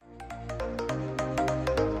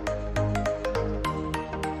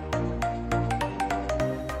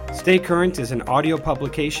Stay Current is an audio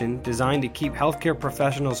publication designed to keep healthcare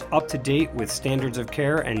professionals up to date with standards of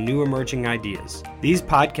care and new emerging ideas. These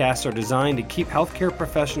podcasts are designed to keep healthcare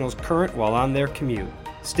professionals current while on their commute.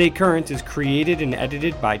 Stay Current is created and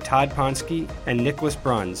edited by Todd Ponsky and Nicholas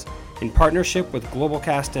Bruns in partnership with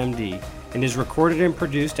GlobalCast MD and is recorded and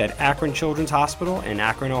produced at Akron Children's Hospital in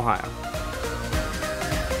Akron, Ohio.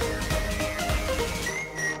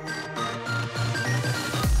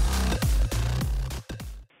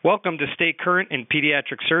 Welcome to Stay Current in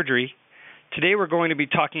Pediatric Surgery. Today we're going to be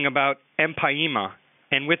talking about Empyema,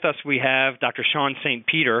 and with us we have Dr. Shawn St.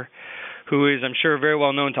 who is, I'm sure, very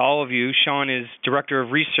well known to all of you. Shawn is Director of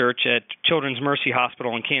Research at Children's Mercy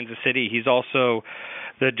Hospital in Kansas City. He's also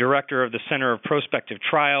the Director of the Center of Prospective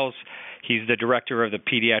Trials. He's the Director of the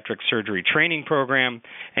Pediatric Surgery Training Program,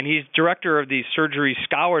 and he's Director of the Surgery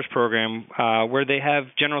Scholars Program, where they have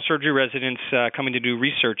general surgery residents coming to do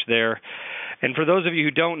research there. And for those of you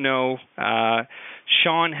who don't know,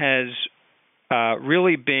 Shawn has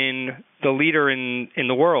really been the leader in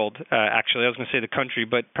the world. Actually, I was going to say the country,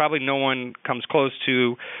 but probably no one comes close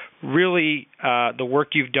to really the work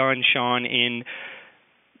you've done, Shawn, in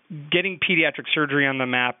getting pediatric surgery on the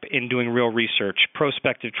map in doing real research,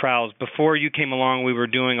 prospective trials. Before you came along, we were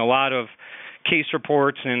doing a lot of case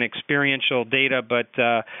reports and experiential data, but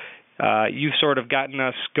you've sort of gotten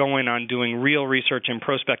us going on doing real research and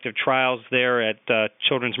prospective trials there at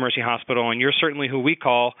Children's Mercy Hospital, and you're certainly who we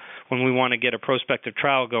call when we want to get a prospective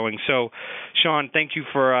trial going. So, Shawn, thank you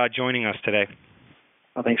for joining us today.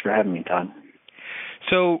 Well, thanks for having me, Todd.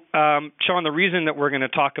 So, Shawn, the reason that we're going to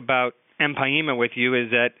talk about Empyema with you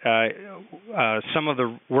is that some of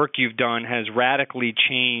the work you've done has radically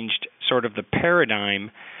changed sort of the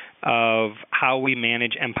paradigm of how we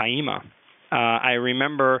manage Empyema. I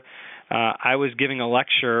remember I was giving a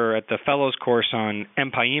lecture at the fellows course on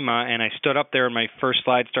Empyema, and I stood up there and my first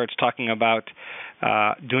slide starts talking about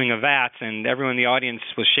doing a VATS, and everyone in the audience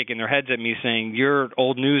was shaking their heads at me saying, "You're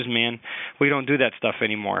old news, man. We don't do that stuff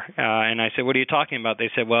anymore." And I said, "What are you talking about?"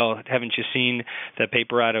 They said, "Well, haven't you seen the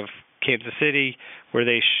paper out of Kansas City where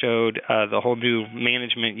they showed the whole new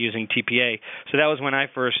management using TPA?" So that was when I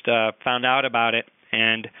first found out about it,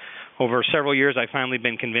 and over several years I've finally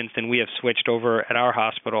been convinced, and we have switched over at our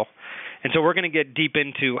hospital. And so we're going to get deep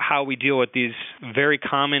into how we deal with these very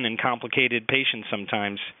common and complicated patients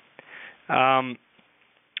sometimes.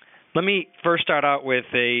 Let me first start out with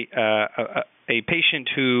a patient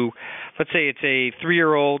who, let's say it's a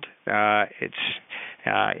 3-year-old.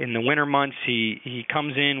 In the winter months, he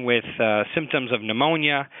comes in with symptoms of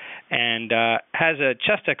pneumonia and has a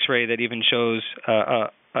chest X-ray that even shows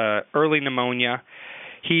early pneumonia.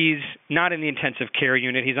 He's not in the intensive care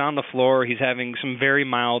unit. He's on the floor. He's having some very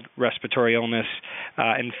mild respiratory illness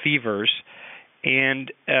and fevers.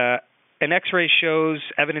 And an X-ray shows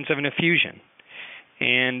evidence of an effusion.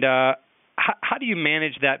 And how do you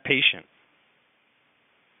manage that patient?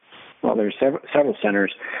 Well, there's several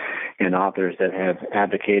centers and authors that have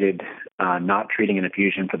advocated not treating an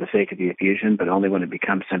effusion for the sake of the effusion, but only when it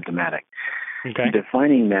becomes symptomatic. Okay.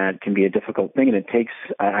 Defining that can be a difficult thing, and it takes,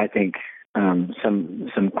 I think,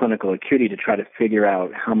 some clinical acuity to try to figure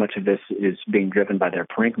out how much of this is being driven by their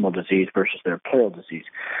parenchymal disease versus their pleural disease.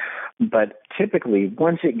 But typically,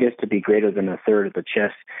 once it gets to be greater than a third of the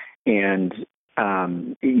chest, and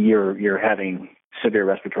you're having severe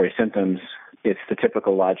respiratory symptoms, it's the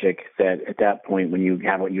typical logic that at that point, when you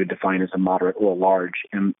have what you would define as a moderate or large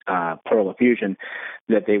pleural effusion,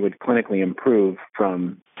 that they would clinically improve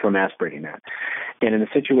from aspirating that. And in a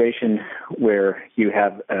situation where you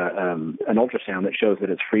have an ultrasound that shows that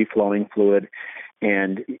it's free-flowing fluid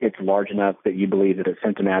and it's large enough that you believe that it's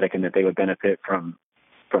symptomatic and that they would benefit from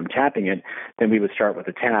tapping it, then we would start with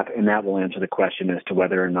a tap, and that will answer the question as to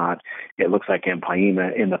whether or not it looks like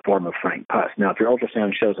empyema in the form of frank pus. Now, if your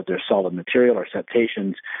ultrasound shows that there's solid material or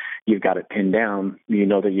septations, you've got it pinned down, you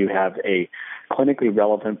know that you have a clinically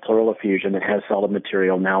relevant pleural effusion that has solid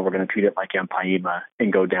material. Now we're going to treat it like empyema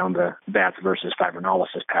and go down the VATS versus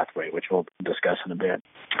fibrinolysis pathway, which we'll discuss in a bit.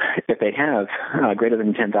 If they have greater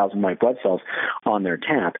than 10,000 white blood cells on their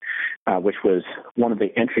tap, which was one of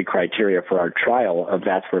the entry criteria for our trial of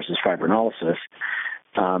VATS versus fibrinolysis,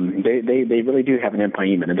 they really do have an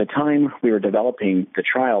empyema. And at the time we were developing the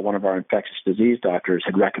trial, one of our infectious disease doctors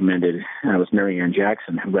had recommended, it was Mary Ann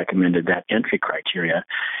Jackson, who recommended that entry criteria.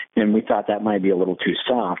 And we thought that might be a little too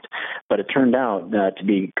soft, but it turned out to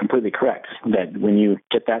be completely correct, that when you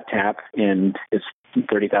get that tap and it's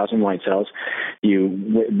 30,000 white cells,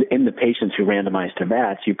 in the patients who randomized to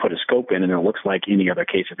VATS, you put a scope in and it looks like any other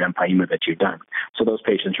case of empyema that you've done. So those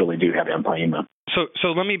patients really do have empyema. So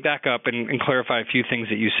let me back up and clarify a few things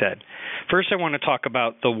that you said. First, I want to talk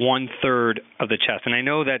about the 1/3 of the chest, and I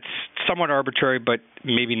know that's somewhat arbitrary, but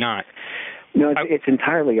maybe not. No, it's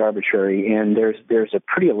entirely arbitrary, and there's a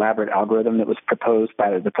pretty elaborate algorithm that was proposed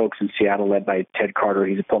by the folks in Seattle, led by Ted Carter.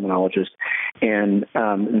 He's a pulmonologist, and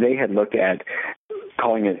they had looked at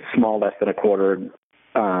calling it small, less than a quarter,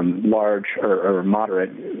 large or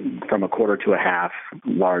moderate from a quarter to a half,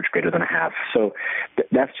 large greater than a half. So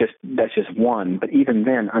that's just one. But even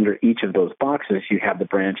then, under each of those boxes, you have the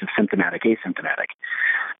branch of symptomatic, asymptomatic.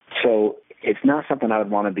 So it's not something I would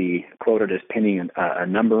want to be quoted as pinning a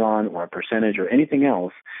number on or a percentage or anything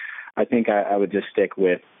else. I think I would just stick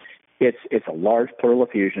with it's a large pleural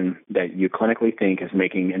effusion that you clinically think is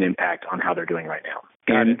making an impact on how they're doing right now.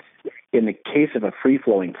 And in the case of a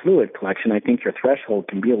free-flowing fluid collection, I think your threshold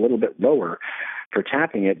can be a little bit lower for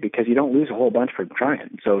tapping it because you don't lose a whole bunch for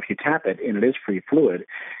trying. So if you tap it and it is free fluid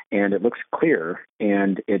and it looks clear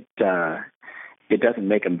and it doesn't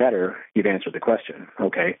make them better, you've answered the question.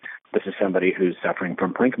 Okay, this is somebody who's suffering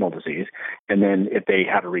from parenchymal disease. And then if they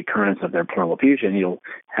have a recurrence of their pleural effusion, you'll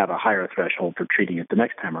have a higher threshold for treating it the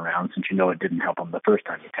next time around since you know it didn't help them the first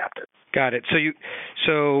time you tapped it. Got it.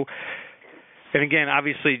 And again,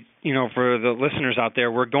 obviously, for the listeners out there,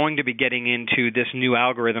 we're going to be getting into this new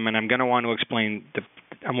algorithm, and I'm going to want to explain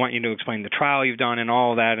I want you to explain the trial you've done and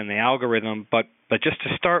all of that and the algorithm. But just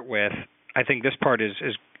to start with, I think this part is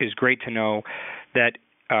great to know that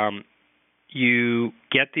you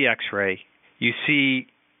get the X-ray, you see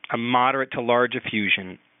a moderate to large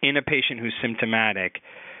effusion in a patient who's symptomatic.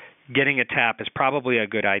 Getting a tap is probably a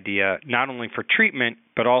good idea, not only for treatment,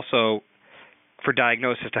 but also for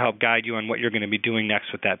diagnosis to help guide you on what you're going to be doing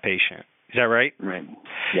next with that patient. Is that right? Right.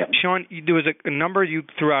 Yeah. Shawn, there was a number you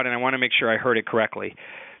threw out, and I want to make sure I heard it correctly.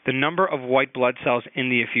 The number of white blood cells in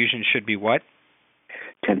the effusion should be what?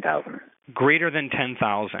 10,000. Greater than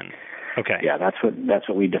 10,000. Okay. Yeah, that's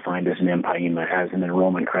what we defined as an Empyema, as an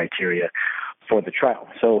enrollment criteria for the trial.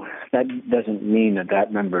 So that doesn't mean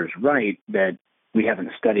that number is right, that we haven't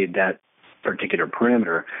studied that particular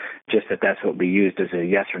parameter, just that's what we used as a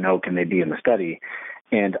yes or no, can they be in the study?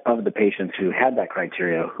 And of the patients who had that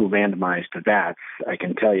criteria, who randomized to VATS, I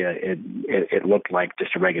can tell you it looked like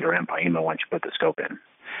just a regular Empyema once you put the scope in.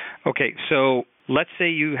 Okay, so let's say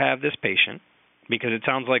you have this patient, because it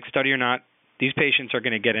sounds like, study or not, these patients are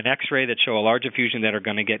going to get an X-ray that show a large effusion that are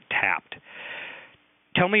going to get tapped.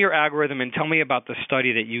 Tell me your algorithm and tell me about the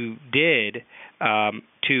study that you did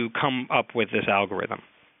to come up with this algorithm.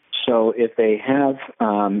 So if they have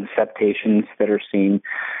septations that are seen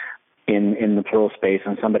in the pleural space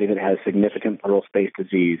on somebody that has significant pleural space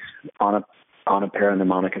disease on a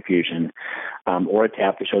paraneumonic effusion or a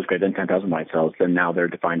tap that shows greater than 10,000 white cells, then now they're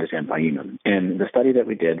defined as Empyema. And the study that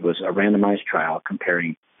we did was a randomized trial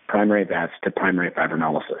comparing primary VATS to primary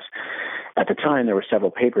fibrinolysis. At the time, there were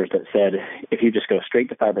several papers that said if you just go straight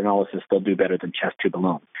to fibrinolysis, they'll do better than chest tube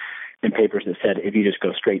alone. And papers that said if you just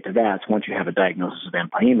go straight to VATS, once you have a diagnosis of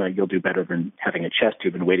Empyema, you'll do better than having a chest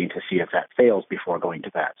tube and waiting to see if that fails before going to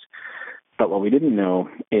VATS. But what we didn't know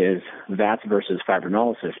is VATS versus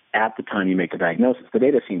fibrinolysis at the time you make the diagnosis. The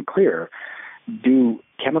data seemed clear. Do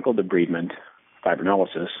chemical debridement,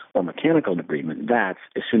 fibrinolysis, or mechanical debridement, VATS,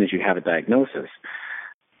 as soon as you have a diagnosis.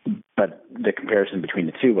 But the comparison between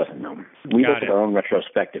the two wasn't known. We looked at our own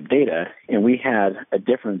retrospective data, and we had a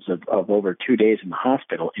difference of over 2 days in the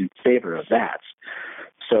hospital in favor of VATS.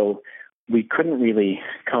 So we couldn't really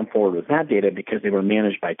come forward with that data because they were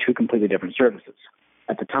managed by two completely different services.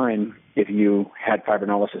 At the time, if you had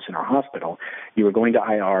fibrinolysis in our hospital, you were going to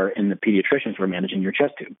IR and the pediatricians were managing your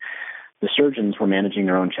chest tube. The surgeons were managing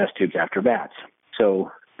their own chest tubes after VATS. So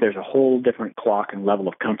there's a whole different clock and level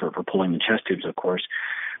of comfort for pulling the chest tubes, of course,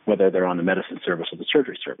 whether they're on the medicine service or the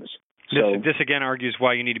surgery service. So this again argues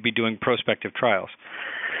why you need to be doing prospective trials.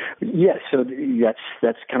 Yes, so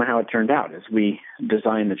that's kind of how it turned out. As we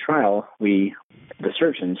designed the trial, the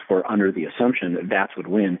surgeons were under the assumption that VATS would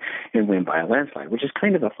win and win by a landslide, which is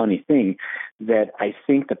kind of a funny thing that I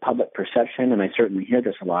think the public perception, and I certainly hear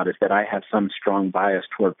this a lot, is that I have some strong bias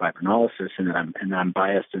toward fibrinolysis and that I'm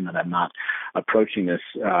biased and that I'm not approaching this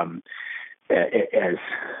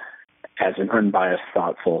as an unbiased,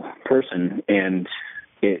 thoughtful person. And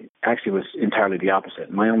it actually was entirely the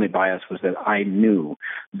opposite. My only bias was that I knew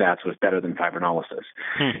VATS was better than fibrinolysis.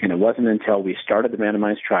 And it wasn't until we started the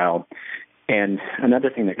randomized trial. And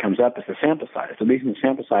another thing that comes up is the sample size. The reason the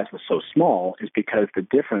sample size was so small is because the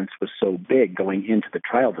difference was so big going into the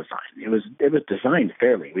trial design. It was designed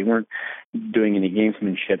fairly. We weren't doing any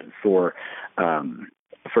gamesmanship for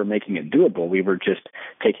making it doable. We were just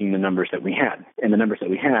taking the numbers that we had. And the numbers that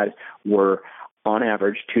we had were on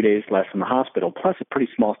average 2 days less in the hospital, plus a pretty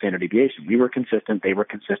small standard deviation. We were consistent, they were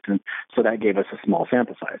consistent, so that gave us a small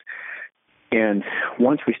sample size. And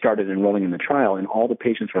once we started enrolling in the trial and all the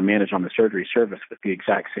patients were managed on the surgery service with the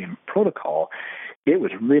exact same protocol, it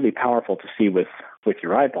was really powerful to see with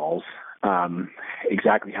your eyeballs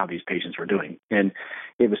exactly how these patients were doing. And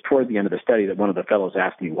it was toward the end of the study that one of the fellows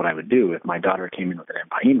asked me what I would do if my daughter came in with an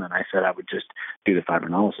empyema, and I said I would just do the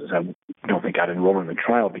fibrinolysis. I don't think I'd enroll in the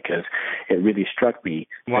trial because it really struck me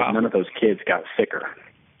that none of those kids got sicker.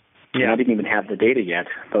 Yeah. And I didn't even have the data yet,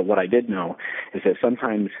 but what I did know is that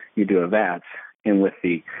sometimes you do a VATS, and with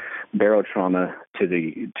the barotrauma to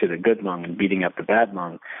the good lung and beating up the bad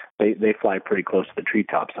lung, they fly pretty close to the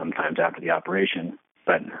treetops sometimes after the operation.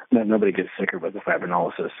 But nobody gets sicker with the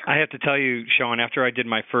fibrinolysis. I have to tell you, Shawn, after I did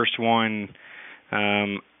my first one,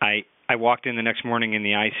 I walked in the next morning in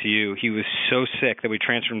the ICU. He was so sick that we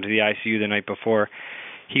transferred him to the ICU the night before.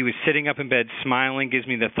 He was sitting up in bed, smiling, gives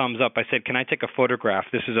me the thumbs up. I said, "Can I take a photograph?"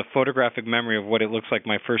 This is a photographic memory of what it looks like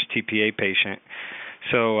my first TPA patient.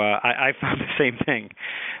 So I found the same thing.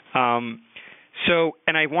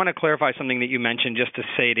 And I want to clarify something that you mentioned just to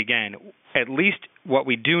say it again. At least what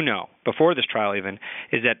we do know, before this trial even,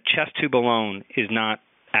 is that chest tube alone is not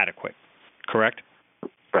adequate, correct?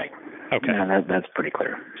 Right. Okay. Yeah, that's pretty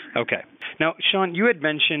clear. Okay. Now, Shawn, you had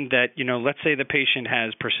mentioned that, let's say the patient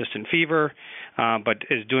has persistent fever, but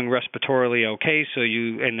is doing respiratorily okay,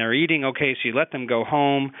 and they're eating okay, so you let them go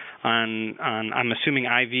home on I'm assuming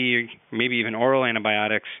IV or maybe even oral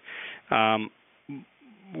antibiotics.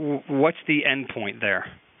 What's the end point there?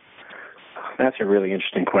 That's a really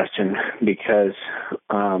interesting question because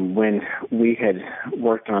when we had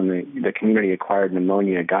worked on the community-acquired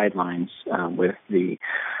pneumonia guidelines with the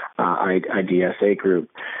IDSA group,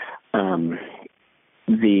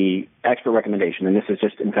 the expert recommendation, and this is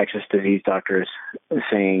just infectious disease doctors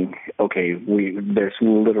saying, okay, there's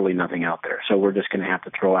literally nothing out there, so we're just going to have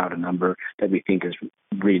to throw out a number that we think is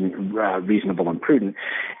reasonable and prudent,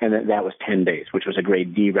 and that was 10 days, which was a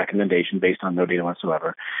grade D recommendation based on no data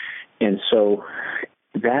whatsoever. And so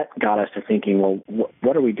that got us to thinking, well,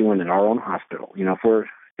 what are we doing in our own hospital?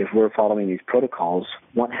 If we're following these protocols,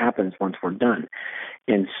 what happens once we're done?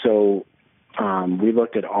 And so we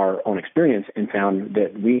looked at our own experience and found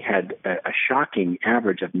that we had a shocking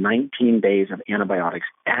average of 19 days of antibiotics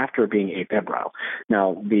after being afebrile.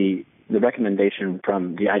 Now, the recommendation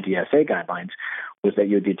from the IDSA guidelines was that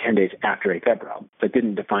you would do 10 days after afebrile, but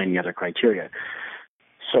didn't define the other criteria.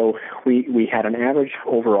 So we had an average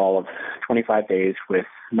overall of 25 days, with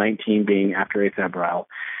 19 being after afebrile,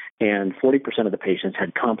 and 40% of the patients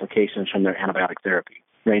had complications from their antibiotic therapy,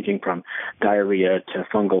 ranging from diarrhea to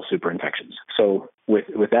fungal superinfections. So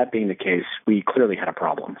with that being the case, we clearly had a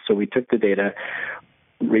problem. So we took the data,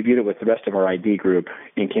 reviewed it with the rest of our ID group,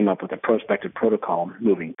 and came up with a prospective protocol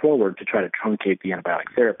moving forward to try to truncate the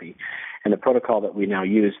antibiotic therapy. And the protocol that we now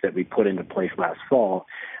use, that we put into place last fall,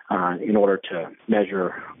 in order to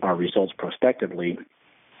measure our results prospectively,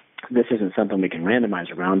 this isn't something we can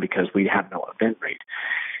randomize around because we have no event rate.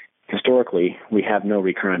 Historically, we have no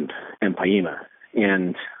recurrent empyema.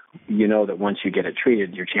 And you know that once you get it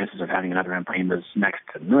treated, your chances of having another empyema is next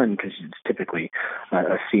to none because it's typically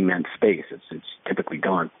a cement space. It's typically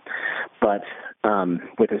gone. But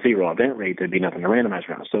with a zero event rate, there'd be nothing to randomize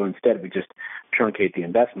around. So instead, we just truncate the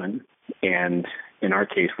investment. And in our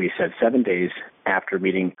case, we said 7 days after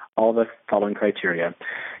meeting all the following criteria,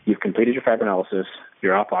 you've completed your fibrinolysis,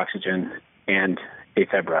 you're off oxygen, and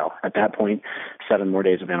afebrile. At that point, 7 more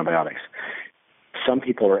days of antibiotics. Some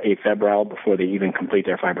people are afebrile before they even complete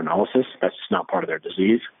their fibrinolysis. That's just not part of their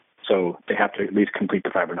disease. So they have to at least complete the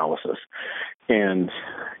fibrinolysis. And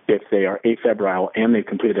if they are afebrile and they've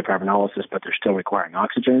completed their fibrinolysis, but they're still requiring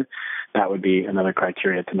oxygen, that would be another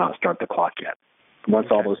criteria to not start the clock yet. Once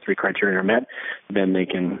all those 3 criteria are met, then they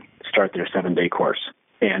can start their 7-day course.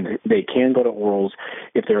 And they can go to orals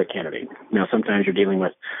if they're a candidate. Now, sometimes you're dealing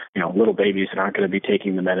with, little babies that aren't going to be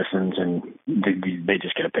taking the medicines, and they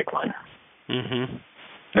just get a PICC line. Mm-hmm.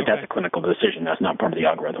 But that's a clinical decision. That's not part of the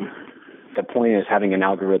algorithm. The point is having an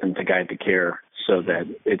algorithm to guide the care so that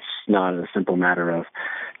it's not a simple matter of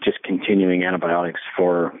just continuing antibiotics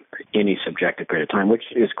for any subjective period of time, which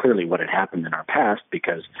is clearly what had happened in our past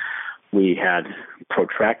because we had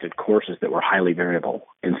protracted courses that were highly variable.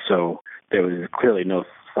 And so there was clearly no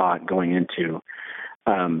thought going into,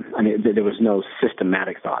 there was no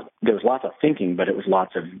systematic thought. There was lots of thinking, but it was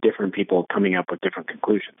lots of different people coming up with different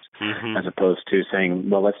conclusions, as opposed to saying,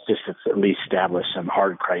 well, let's just at least establish some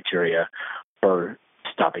hard criteria for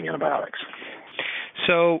stopping antibiotics.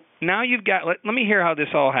 So now you've got, let me hear how this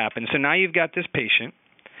all happened. So now you've got this patient,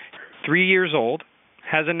 3 years old,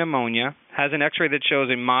 has a pneumonia, has an X-ray that shows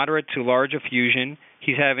a moderate to large effusion.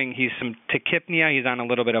 He's some tachypnea. He's on a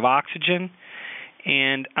little bit of oxygen.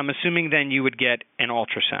 And I'm assuming then you would get an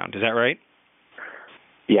ultrasound. Is that right?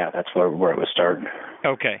 Yeah, that's where it would start.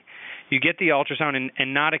 Okay. You get the ultrasound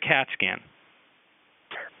and not a CAT scan.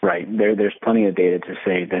 Right. There's plenty of data to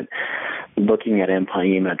say that looking at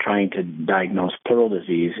empyema, trying to diagnose pleural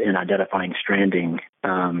disease and identifying stranding,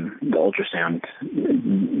 the ultrasound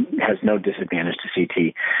has no disadvantage to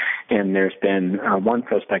CT. And there's been one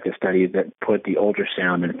prospective study that put the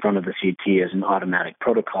ultrasound in front of the CT as an automatic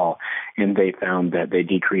protocol, and they found that they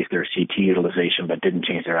decreased their CT utilization but didn't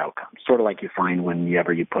change their outcomes. Sort of like you find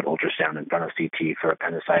whenever you put ultrasound in front of CT for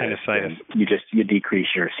appendicitis. You decrease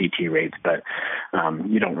your CT rates, but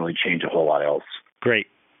you don't really change a whole lot else. Great.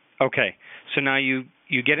 Okay. So now you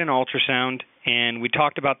get an ultrasound, and we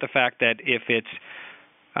talked about the fact that if it's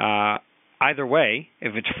either way,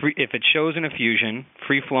 if it shows an effusion,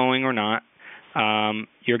 free flowing or not,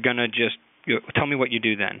 you're gonna tell me what you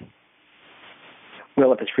do then.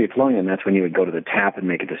 Well, if it's free flowing, then that's when you would go to the tap and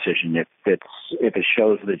make a decision. If it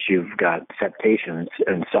shows that you've got septation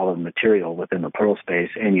and solid material within the pleural space,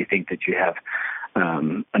 and you think that you have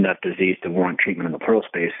enough disease to warrant treatment in the pleural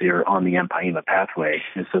space, you're on the empyema pathway.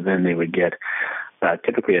 And so then they would get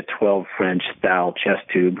typically a 12 French thal chest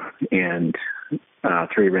tube and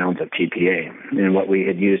 3 rounds of TPA. And what we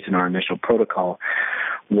had used in our initial protocol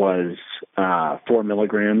was 4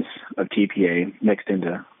 milligrams of TPA mixed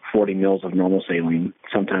into 40 mils of normal saline.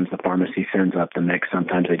 Sometimes the pharmacy sends up the mix.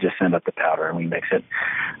 Sometimes they just send up the powder, and we mix it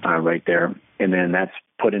right there. And then that's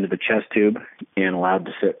put into the chest tube and allowed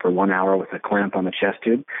to sit for 1 hour with a clamp on the chest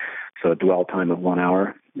tube, so a dwell time of 1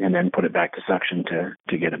 hour, and then put it back to suction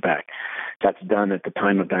to get it back. That's done at the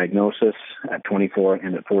time of diagnosis at 24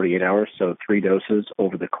 and at 48 hours, so 3 doses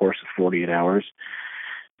over the course of 48 hours.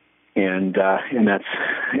 And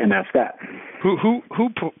that's that. Who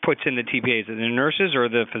puts in the TPAs? Are the nurses or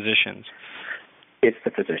the physicians? It's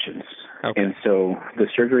the physicians. Okay. And so the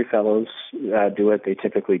surgery fellows do it. They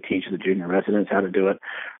typically teach the junior residents how to do it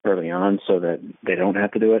early on so that they don't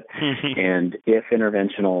have to do it. And if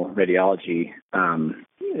interventional radiology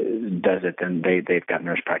does it, then they've got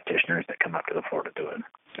nurse practitioners that come up to the floor to do it.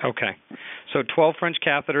 Okay. So 12 French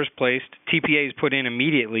catheters placed. TPA is put in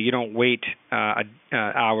immediately. You don't wait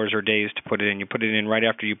hours or days to put it in. You put it in right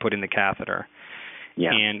after you put in the catheter.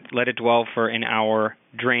 Yeah. And let it dwell for an hour,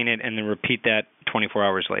 drain it, and then repeat that 24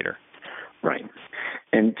 hours later. Right.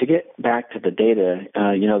 And to get back to the data,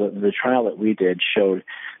 the trial that we did showed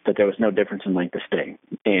that there was no difference in length of stay.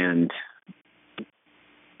 And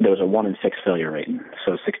there was a 1 in 6 failure rate,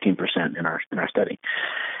 so 16% in our study.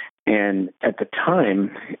 And at the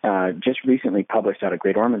time, just recently published out of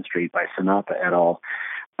Great Ormond Street by Sanapa et al.,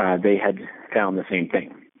 they had found the same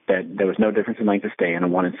thing, that there was no difference in length of stay and a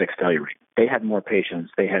 1 in 6 failure rate. They had more patients.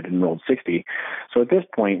 They had enrolled 60. So at this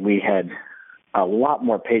point, we had a lot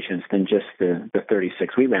more patients than just the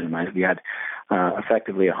 36 we randomized. We had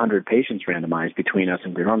effectively 100 patients randomized between us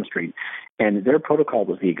and Great Ormond Street. And their protocol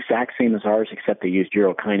was the exact same as ours, except they used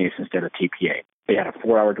urokinase instead of TPA. They had a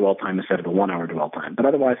 4-hour dwell time instead of a 1-hour dwell time. But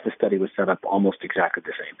otherwise, the study was set up almost exactly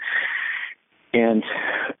the same. And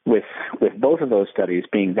with both of those studies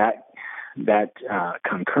being that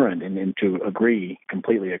concurrent and to agree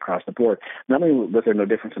completely across the board, not only was there no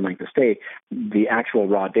difference in length of stay, the actual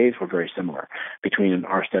raw days were very similar between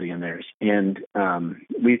our study and theirs. And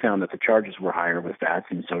we found that the charges were higher with VATS,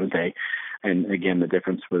 and so did they. And again, the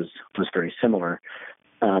difference was very similar.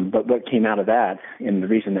 But what came out of that, and the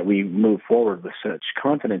reason that we moved forward with such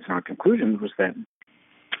confidence in our conclusions, was that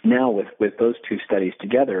now with those 2 studies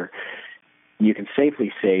together, you can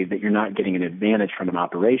safely say that you're not getting an advantage from an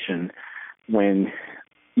operation when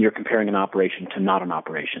you're comparing an operation to not an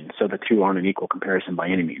operation. So the 2 aren't an equal comparison by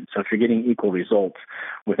any means. So if you're getting equal results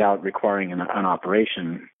without requiring an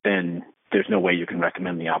operation, then there's no way you can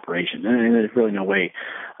recommend the operation. And there's really no way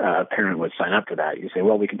a parent would sign up for that. You say,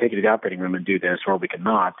 well, we can take you to the operating room and do this, or we can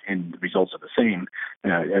not, and the results are the same.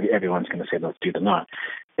 Everyone's going to say, let's do the not.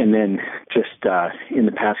 And then just in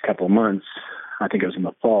the past couple of months, I think it was in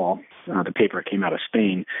the fall, the paper came out of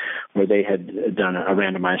Spain where they had done a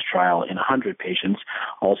randomized trial in 100 patients,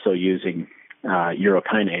 also using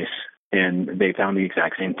urokinase, and they found the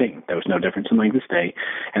exact same thing. There was no difference in length of stay,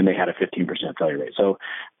 and they had a 15% failure rate. So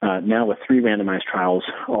now with 3 randomized trials,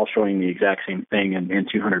 all showing the exact same thing, and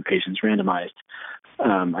 200 patients randomized,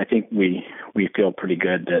 I think we feel pretty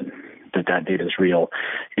good that data is real,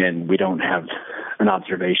 and we don't have an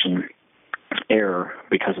observation error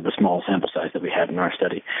because of the small sample size that we had in our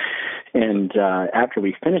study. And after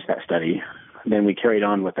we finished that study, then we carried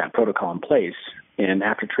on with that protocol in place. And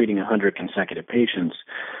after treating 100 consecutive patients,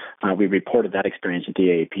 We reported that experience at the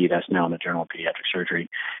AAP. That's now in the Journal of Pediatric Surgery.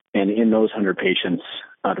 And in those 100 patients,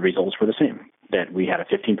 the results were the same, that we had a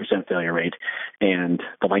 15% failure rate, and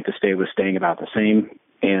the length of stay was staying about the same.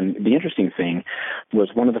 And the interesting thing was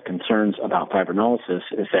one of the concerns about fibrinolysis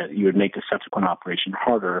is that you would make the subsequent operation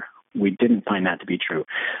harder. We didn't find that to be true.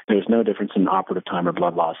 There was no difference in operative time or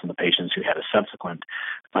blood loss in the patients who had a subsequent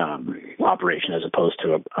operation as opposed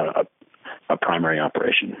to a primary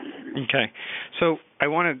operation. Okay. So I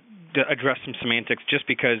want to address some semantics just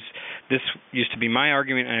because this used to be my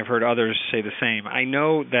argument and I've heard others say the same. I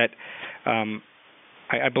know that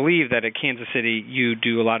I believe that at Kansas City you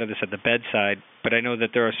do a lot of this at the bedside, but I know that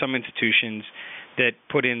there are some institutions that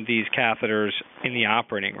put in these catheters in the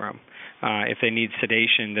operating room. If they need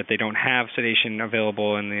sedation, that they don't have sedation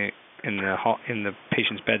available in the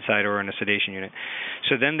patient's bedside or in a sedation unit.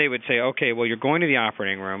 So then they would say, okay, well, you're going to the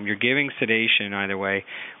operating room, you're giving sedation either way.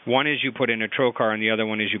 One is you put in a trocar and the other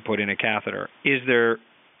one is you put in a catheter. Is there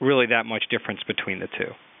really that much difference between the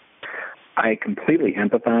two? I completely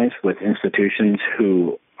empathize with institutions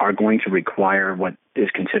who are going to require what is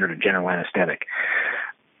considered a general anesthetic.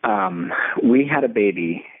 We had a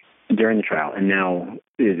baby during the trial, and now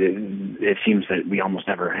it seems that we almost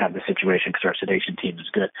never have the situation because our sedation team is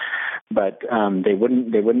good. But they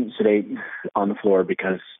wouldn't sedate on the floor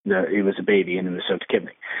because it was a baby and it was soaked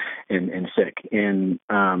kidney and sick. And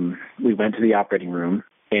we went to the operating room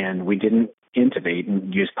and we didn't intubate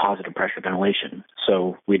and use positive pressure ventilation.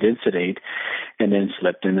 So we did sedate and then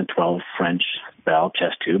slipped in the 12 French valve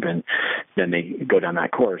chest tube, and then they go down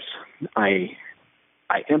that course. I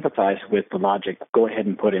empathize with the logic, go ahead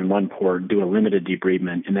and put in one port, do a limited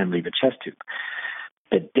debridement, and then leave a chest tube.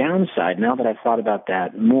 The downside, now that I've thought about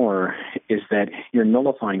that more, is that you're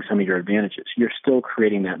nullifying some of your advantages. You're still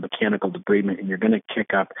creating that mechanical debridement, and you're going to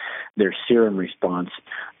kick up their serum response,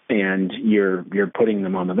 and you're putting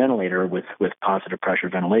them on the ventilator with positive pressure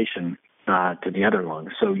ventilation to the other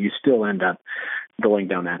lungs. So you still end up going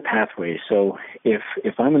down that pathway. So if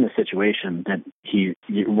I'm in a situation that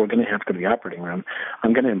we're going to have to go to the operating room,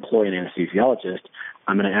 I'm going to employ an anesthesiologist.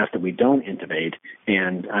 I'm going to ask that we don't intubate,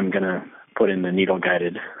 and I'm going to put in the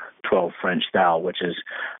needle-guided 12 French valve, which is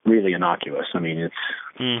really innocuous. I mean,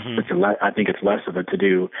 I think it's less of a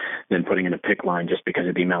to-do than putting in a PICC line just because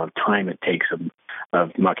of the amount of time it takes of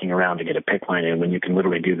mucking around to get a PICC line in when you can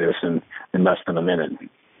literally do this in less than a minute.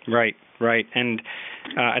 Right. And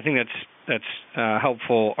I think that's a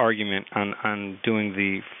helpful argument on doing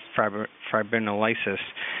the fibrinolysis,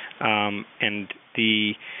 and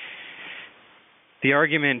the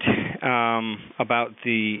argument about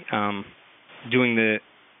the doing the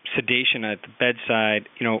sedation at the bedside.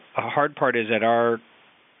 You know, a hard part is at our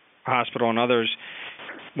hospital and others,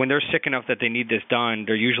 when they're sick enough that they need this done,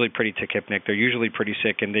 they're usually pretty tachypnic, they're usually pretty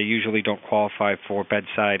sick, and they usually don't qualify for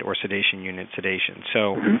bedside or sedation unit sedation.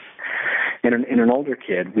 So, in an older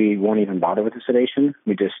kid, we won't even bother with the sedation.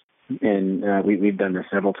 We've done this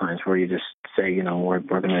several times where you just say, you know, we're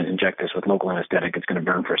going to inject this with local anesthetic. It's going to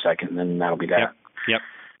burn for a second, and then that'll be that. Yep.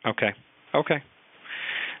 Okay.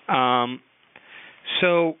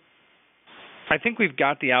 So I think we've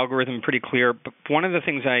got the algorithm pretty clear. But one of the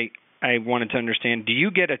things I wanted to understand, do you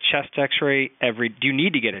get a chest X-ray do you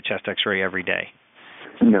need to get a chest X-ray every day?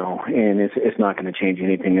 No, and it's not going to change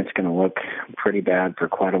anything. It's going to look pretty bad for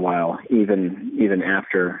quite a while, even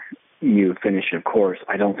after you finish your course.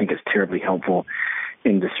 I don't think it's terribly helpful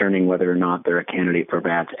in discerning whether or not they're a candidate for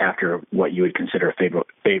VATS after what you would consider a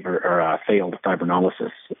failed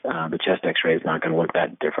fibrinolysis. The chest X-ray is not going to look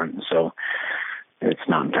that different, so it's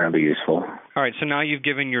not entirely useful. All right, so now you've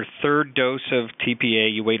given your third dose of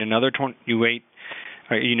TPA. You wait another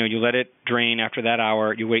you let it drain after that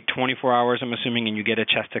hour. You wait 24 hours, I'm assuming, and you get a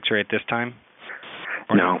chest X-ray at this time?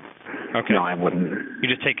 No. Okay. No, I wouldn't. You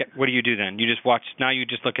just take it. What do you do then? You just watch. Now you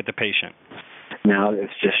just look at the patient. Now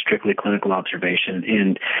it's just strictly clinical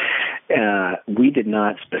observation, and we did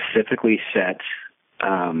not specifically set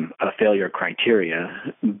a failure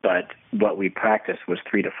criteria, but what we practiced was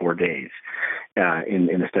 3 to 4 days in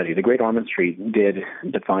the study. The Great Ormond Street did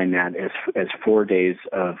define that as 4 days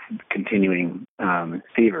of continuing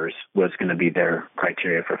fevers was going to be their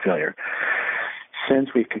criteria for failure. Since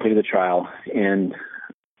we've completed the trial, and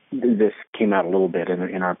this came out a little bit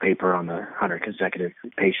in our paper on the 100 consecutive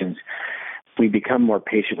patients, we become more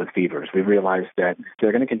patient with fevers. We realized that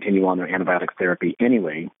they're going to continue on their antibiotic therapy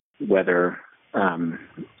anyway, whether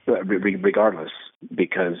regardless,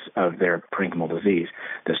 because of their parenchymal disease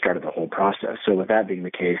that started the whole process. So with that being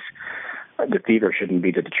the case, the fever shouldn't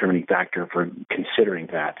be the determining factor for considering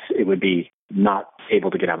that. It would be not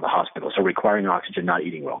able to get out of the hospital, so requiring oxygen, not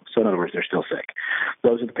eating well. So in other words, they're still sick.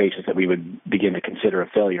 Those are the patients that we would begin to consider a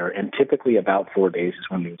failure, and typically about 4 days is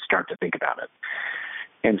when we would start to think about it.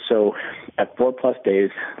 And so at 4+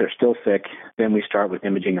 days, they're still sick. Then we start with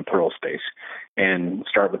imaging the pleural space and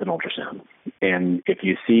start with an ultrasound. And if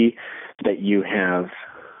you see that you have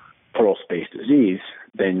pleural space disease,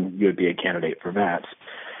 then you would be a candidate for VATS.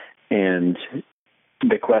 And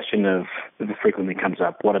the question frequently comes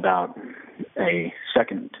up, what about a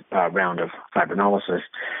second round of fibrinolysis?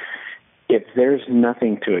 If there's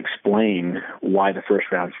nothing to explain why the first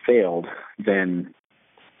round failed, then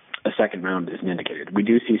a second round isn't indicated. We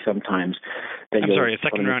do see sometimes that a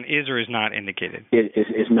second round is or is not indicated? It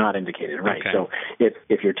is not indicated, right? Okay. So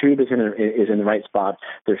if your tube is in the right spot,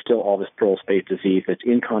 there's still all this pleural space disease that's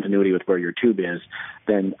in continuity with where your tube is,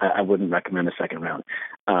 then I wouldn't recommend a second round.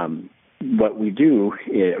 What we do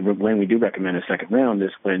when we do recommend a second round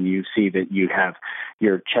is when you see that you have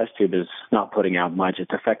your chest tube is not putting out much,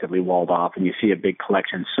 it's effectively walled off, and you see a big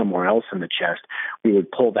collection somewhere else in the chest. We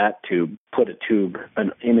would pull that tube, put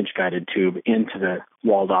an image-guided tube into the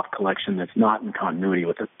walled-off collection that's not in continuity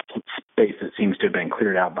with the space that seems to have been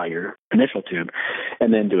cleared out by your initial tube,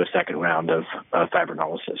 and then do a second round of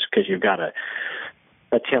fibrinolysis, because you've got a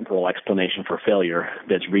temporal explanation for failure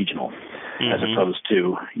that's regional, as opposed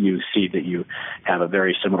to you see that you have a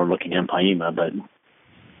very similar looking empyema, but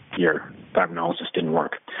your fibrinolysis didn't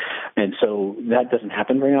work. And so that doesn't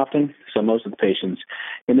happen very often. So most of the patients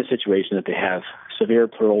in the situation that they have severe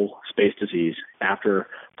pleural space disease after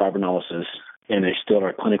fibrinolysis and they still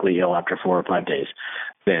are clinically ill after 4 or 5 days,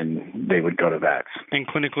 then they would go to VATS. And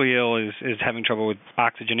clinically ill is having trouble with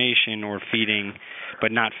oxygenation or feeding,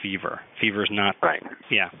 but not fever. Fever is not. Right.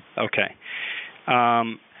 Yeah. Okay.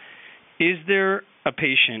 Is there a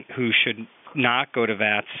patient who should not go to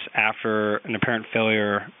VATS after an apparent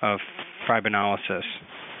failure of fibrinolysis?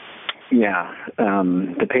 Yeah.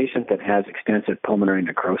 The patient that has extensive pulmonary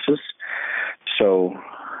necrosis. So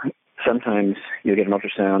sometimes you get an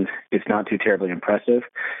ultrasound, it's not too terribly impressive,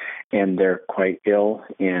 and they're quite ill,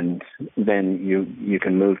 and then you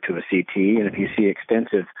can move to a CT. And if you see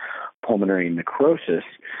extensive pulmonary necrosis,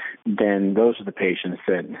 then those are the patients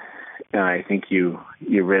that I think you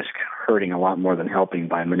risk hurting a lot more than helping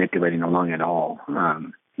by manipulating the lung at all.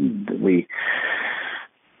 We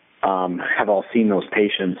have all seen those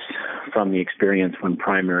patients from the experience when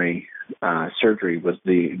primary surgery was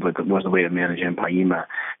the way to manage empyema,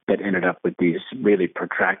 that ended up with these really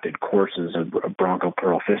protracted courses of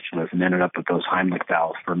bronchopleural fistulas and ended up with those Heimlich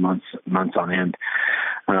valves for months on end.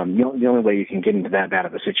 The only way you can get into that bad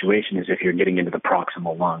of a situation is if you're getting into the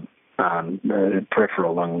proximal lung. The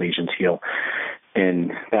peripheral lung lesions heal,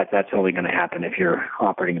 and that's only going to happen if you're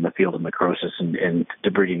operating in the field of necrosis and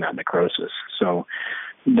debriding that necrosis. So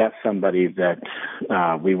that's somebody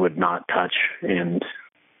that we would not touch and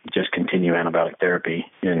just continue antibiotic therapy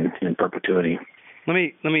in perpetuity. Let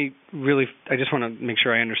me really, I just want to make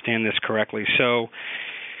sure I understand this correctly. So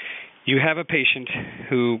you have a patient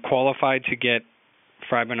who qualified to get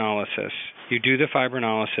fibrinolysis. You do the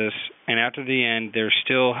fibrinolysis, and after the end, they're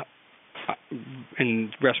still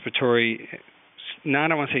in respiratory,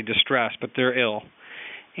 not I want to say distress, but they're ill.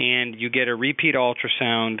 And you get a repeat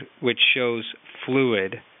ultrasound which shows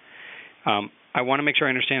fluid. I want to make sure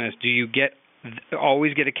I understand this. Do you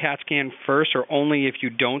always get a CAT scan first, or only if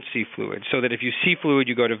you don't see fluid? So that if you see fluid,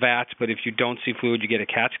 you go to VATS, but if you don't see fluid, you get a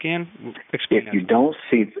CAT scan? Explain that.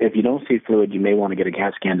 If you don't see fluid, you may want to get a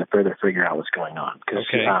CAT scan to further figure out what's going on. Because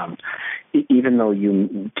even though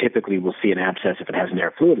you typically will see an abscess if it has an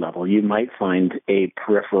air fluid level, you might find a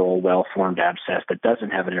peripheral well-formed abscess that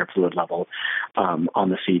doesn't have an air fluid level on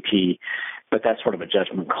the CT, but that's sort of a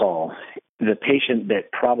judgment call. The patient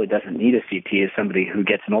that probably doesn't need a CT is somebody who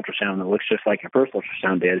gets an ultrasound that looks just like your first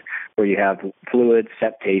ultrasound did, where you have fluid,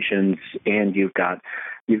 septations, and you've got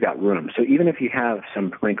room. So even if you have some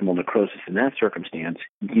parenchymal necrosis in that circumstance,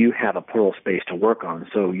 you have a pleural space to work on.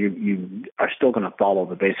 So you are still going to follow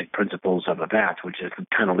the basic principles of a VATS, which is to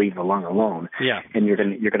kind of leave the lung alone. Yeah. And you're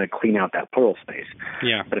going to clean out that pleural space.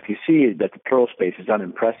 Yeah. But if you see that the pleural space is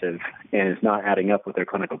unimpressive and is not adding up with their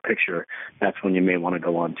clinical picture, that's when you may want to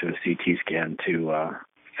go on to a CT scan to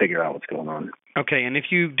figure out what's going on. Okay, and if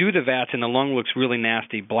you do the VATS and the lung looks really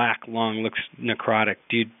nasty, black lung, looks necrotic,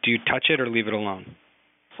 do you touch it or leave it alone?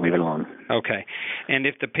 Leave it alone. Okay. And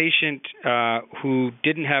if the patient who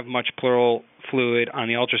didn't have much pleural fluid on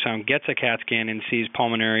the ultrasound gets a CAT scan and sees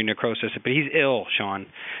pulmonary necrosis, but he's ill, Shawn.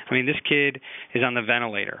 I mean, this kid is on the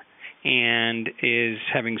ventilator and is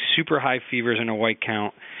having super high fevers and a white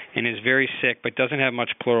count and is very sick but doesn't have much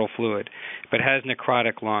pleural fluid but has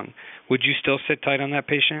necrotic lung. Would you still sit tight on that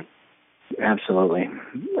patient? Absolutely.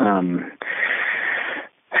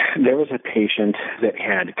 There was a patient that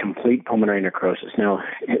had complete pulmonary necrosis. Now,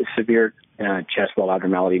 severe chest wall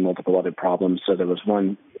abnormality, multiple other problems. So there was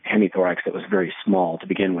one hemithorax that was very small to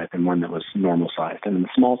begin with and one that was normal sized. And then the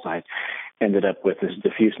small size ended up with this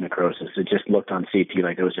diffuse necrosis. It just looked on CT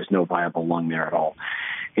like there was just no viable lung there at all.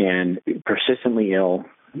 And persistently ill,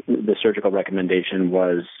 the surgical recommendation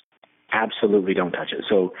was absolutely don't touch it.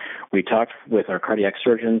 So we talked with our cardiac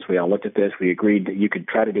surgeons. We all looked at this. We agreed that you could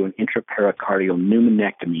try to do an intrapericardial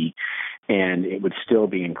pneumonectomy, and it would still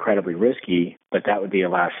be incredibly risky, but that would be a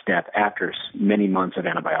last step after many months of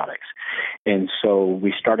antibiotics. And so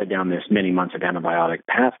we started down this many months of antibiotic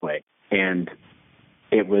pathway, and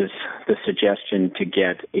it was the suggestion to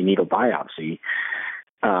get a needle biopsy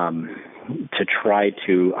to try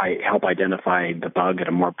to help identify the bug at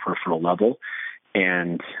a more peripheral level.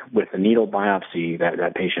 And with the needle biopsy,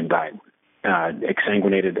 that patient died,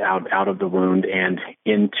 exsanguinated out of the wound and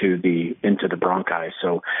into the bronchi.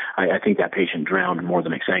 So I think that patient drowned more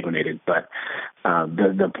than exsanguinated. But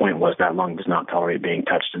the point was that lung does not tolerate being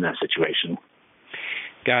touched in that situation.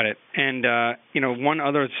 Got it. And, one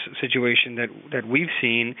other situation that we've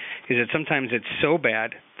seen is that sometimes it's so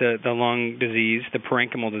bad, the lung disease, the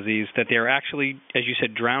parenchymal disease, that they're actually, as you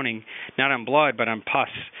said, drowning, not on blood, but on pus,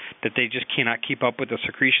 that they just cannot keep up with the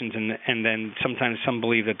secretions. And then sometimes some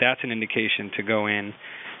believe that that's an indication to go in.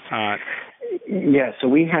 Yeah, so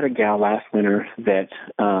we had a gal last winter that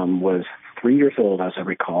was 3 years old, as I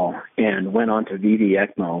recall, and went on to VV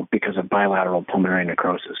ECMO because of bilateral pulmonary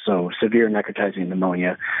necrosis, so severe necrotizing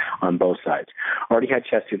pneumonia on both sides. Already had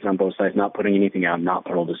chest tubes on both sides, not putting anything out, not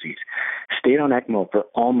pleural disease. Stayed on ECMO for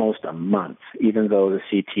almost a month, even though the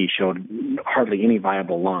CT showed hardly any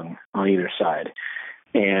viable lung on either side.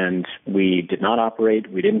 And we did not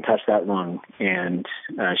operate. We didn't touch that lung. And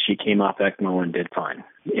she came off ECMO and did fine.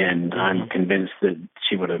 And I'm convinced that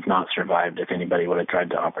she would have not survived if anybody would have tried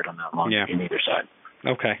to operate on that lung in either side.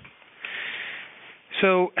 Okay.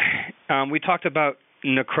 So we talked about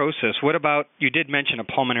necrosis. What about, you did mention a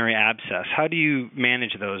pulmonary abscess. How do you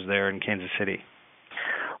manage those there in Kansas City?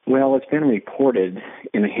 Well, it's been reported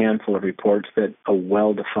in a handful of reports that a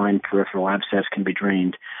well-defined peripheral abscess can be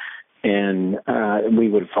drained. And we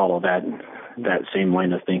would follow that same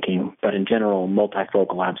line of thinking. But in general,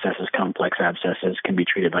 multifocal abscesses, complex abscesses can be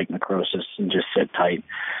treated like necrosis and just sit tight.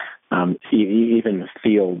 Even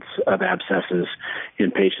fields of abscesses in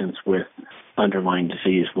patients with underlying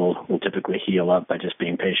disease will typically heal up by just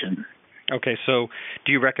being patient. Okay, so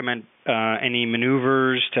do you recommend any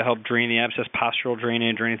maneuvers to help drain the abscess, postural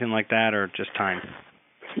drainage or anything like that, or just time?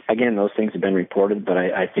 Again, those things have been reported, but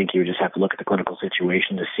I think you just have to look at the clinical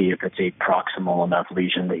situation to see if it's a proximal enough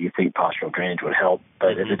lesion that you think postural drainage would help.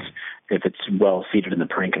 But if it's well seated in the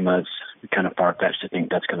parenchyma, it's kind of far-fetched to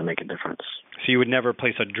think that's going to make a difference. So you would never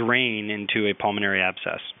place a drain into a pulmonary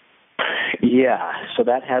abscess? Yeah, so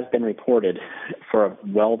that has been reported for a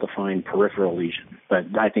well-defined peripheral lesion. But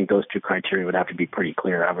I think those two criteria would have to be pretty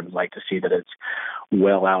clear. I would like to see that it's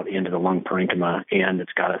well out into the lung parenchyma and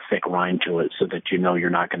it's got a thick rind to it so that you know you're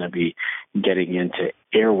not going to be getting into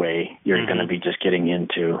airway. You're going to be just getting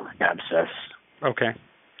into abscess. Okay.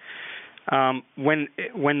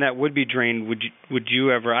 When that would be drained, would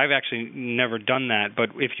you ever? I've actually never done that, but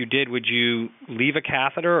if you did, would you leave a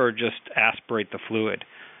catheter or just aspirate the fluid?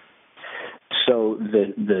 So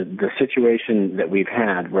the situation that we've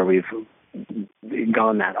had where we've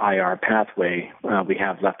gone that IR pathway, we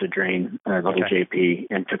have left a drain, a little JP,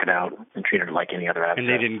 and took it out and treated it like any other abscess. And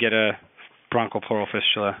they didn't get a bronchopleural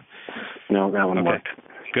fistula? No, that one worked.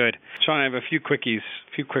 Good. Shawn, I have a few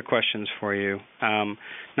quick questions for you.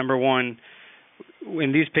 Number one,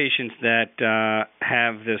 in these patients that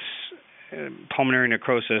have this pulmonary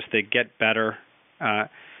necrosis, they get better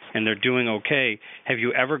and they're doing okay. Have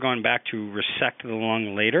you ever gone back to resect the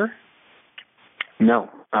lung later? No.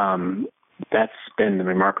 That's been the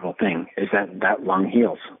remarkable thing, is that lung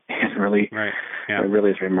heals. It really, it really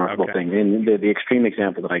is a remarkable thing. And the extreme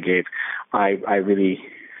example that I gave, I really,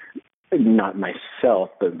 not myself,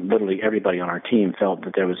 but literally everybody on our team felt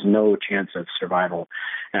that there was no chance of survival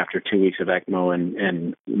after 2 weeks of ECMO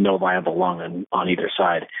and no viable lung on either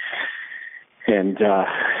side. And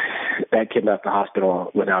that kid left the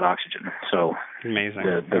hospital without oxygen. So amazing.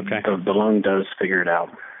 The lung does figure it out.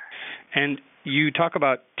 And you talk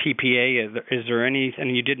about TPA. Is there any,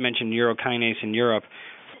 and you did mention urokinase in Europe.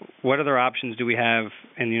 What other options do we have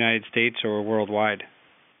in the United States or worldwide?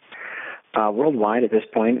 Worldwide, at this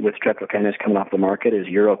point, with streptokinase coming off the market, is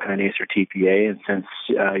urokinase or TPA. And since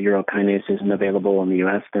urokinase isn't available in the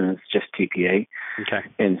U.S., then it's just TPA. Okay.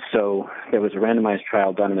 And so there was a randomized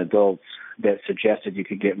trial done in adults that suggested you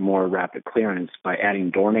could get more rapid clearance by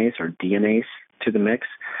adding Dornase or DNase to the mix.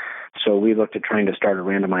 So we looked at trying to start a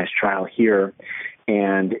randomized trial here,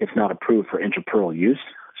 and it's not approved for intrapleural use.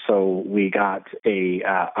 So we got a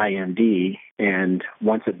IND, and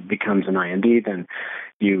once it becomes an IND, then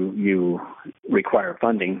you require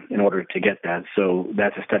funding in order to get that. So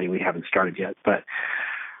that's a study we haven't started yet. But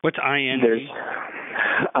what's IND? There's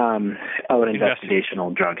an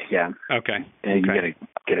investigational drug, yeah. Okay. And you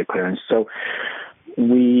get a clearance. So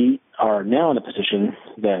we are now in a position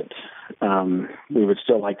that we would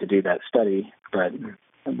still like to do that study, but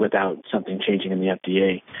without something changing in the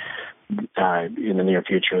FDA in the near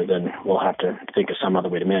future, then we'll have to think of some other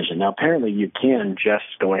way to manage it. Now, apparently, you can just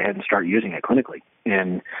go ahead and start using it clinically,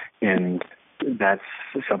 and that's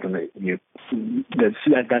something that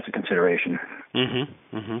that's a consideration.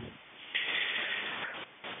 Mm-hmm. Mm-hmm.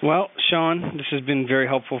 Well, Shawn, this has been very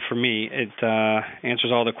helpful for me. It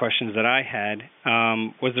answers all the questions that I had.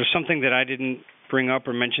 Was there something that I didn't bring up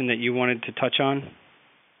or mention that you wanted to touch on?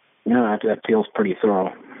 No, that feels pretty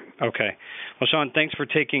thorough. Okay. Well, Shawn, thanks for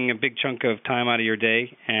taking a big chunk of time out of your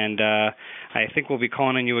day, and I think we'll be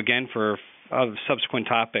calling on you again for subsequent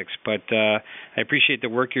topics, but I appreciate the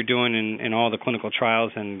work you're doing in all the clinical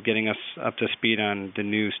trials and getting us up to speed on the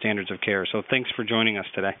new standards of care. So thanks for joining us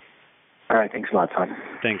today. All right. Thanks a lot, Todd.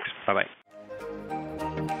 Thanks. Bye-bye.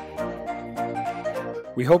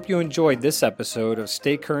 We hope you enjoyed this episode of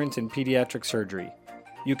Stay Current in Pediatric Surgery.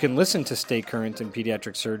 You can listen to Stay Current in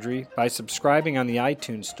Pediatric Surgery by subscribing on the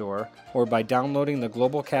iTunes Store or by downloading the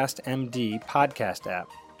GlobalCast MD podcast app.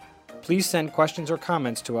 Please send questions or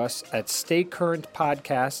comments to us at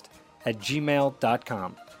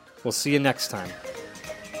staycurrentpodcast@gmail.com. We'll see you next time.